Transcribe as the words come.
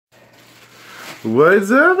What's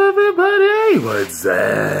up, everybody? What's up?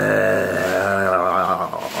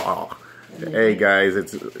 Hey guys,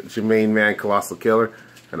 it's your main man, Colossal Killer,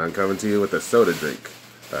 and I'm coming to you with a soda drink,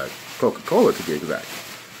 Coca-Cola to be exact.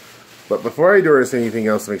 But before I do or say anything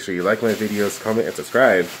else, make sure you like my videos, comment, and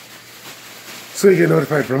subscribe, so you get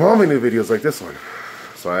notified from all my new videos like this one.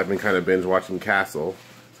 So I've been kind of binge watching Castle.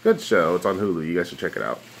 It's a good show. It's on Hulu. You guys should check it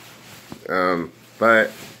out.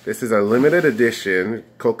 But this is a limited edition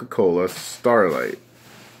Coca-Cola Starlight.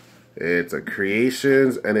 It's a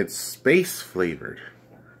Creations and it's space flavored.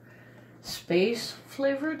 Space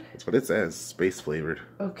flavored? That's what it says. Space flavored.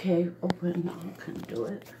 Okay, open. I can do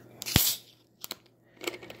it.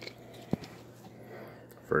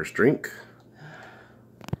 First drink.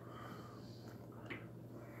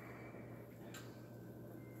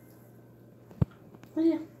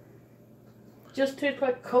 Yeah. Just tastes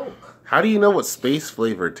like Coke. How do you know what space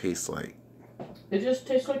flavor tastes like? It just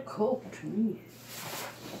tastes like Coke to me.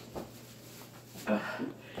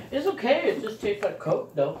 It's okay. It just tastes like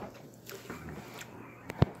Coke, though.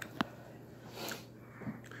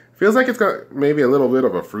 Feels like it's got maybe a little bit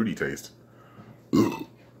of a fruity taste.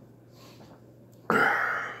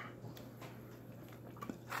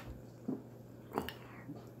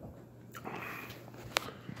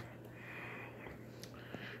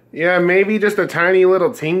 Yeah, maybe just a tiny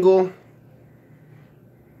little tingle.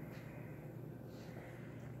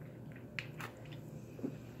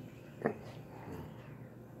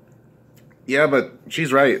 Yeah, but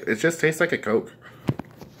she's right. It just tastes like a Coke.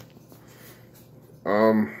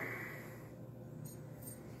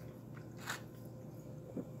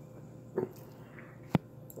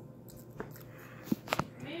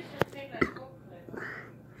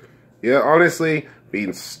 Yeah, honestly,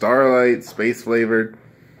 being Starlight, space flavored,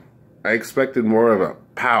 I expected more of a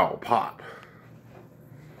pow pop.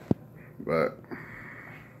 But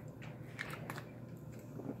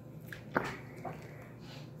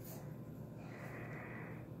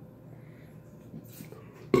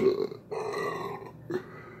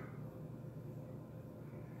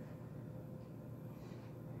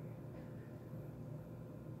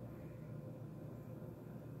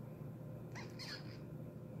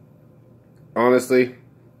honestly,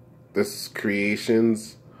 this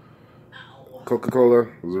Creations Coca-Cola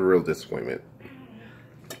was a real disappointment.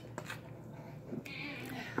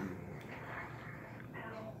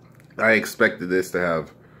 I expected this to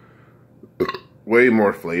have way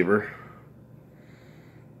more flavor.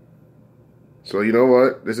 So you know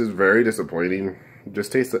what? This is very disappointing. It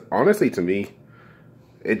just tastes, honestly to me,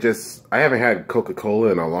 I haven't had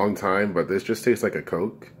Coca-Cola in a long time, but this just tastes like a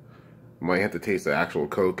Coke. Might have to taste the actual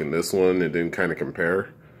Coke in this one and then kind of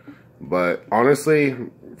compare. But honestly,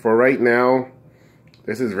 for right now,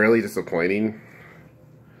 this is really disappointing.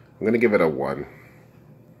 I'm gonna give it a 1.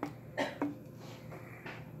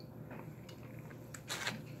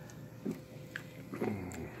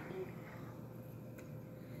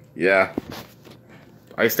 Yeah,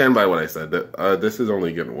 I stand by what I said. This is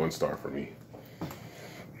only getting 1 star for me.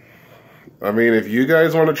 I mean, if you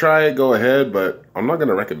guys want to try it, go ahead, but I'm not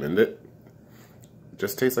gonna recommend it. It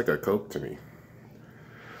just tastes like a Coke to me.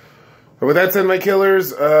 But with that said, my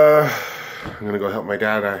killers, I'm gonna go help my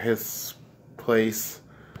dad at his place,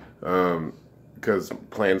 because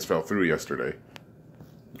plans fell through yesterday.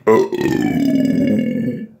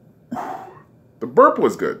 The burp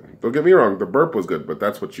was good. Don't get me wrong, the burp was good, but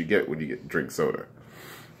that's what you get when you drink soda.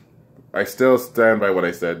 I still stand by what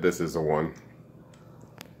I said. This is a 1.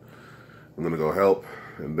 I'm gonna go help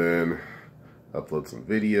and then upload some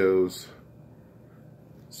videos.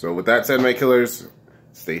 So with that said, my killers,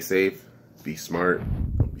 stay safe, be smart,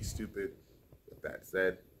 don't be stupid. With that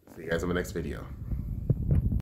said, see you guys in the next video.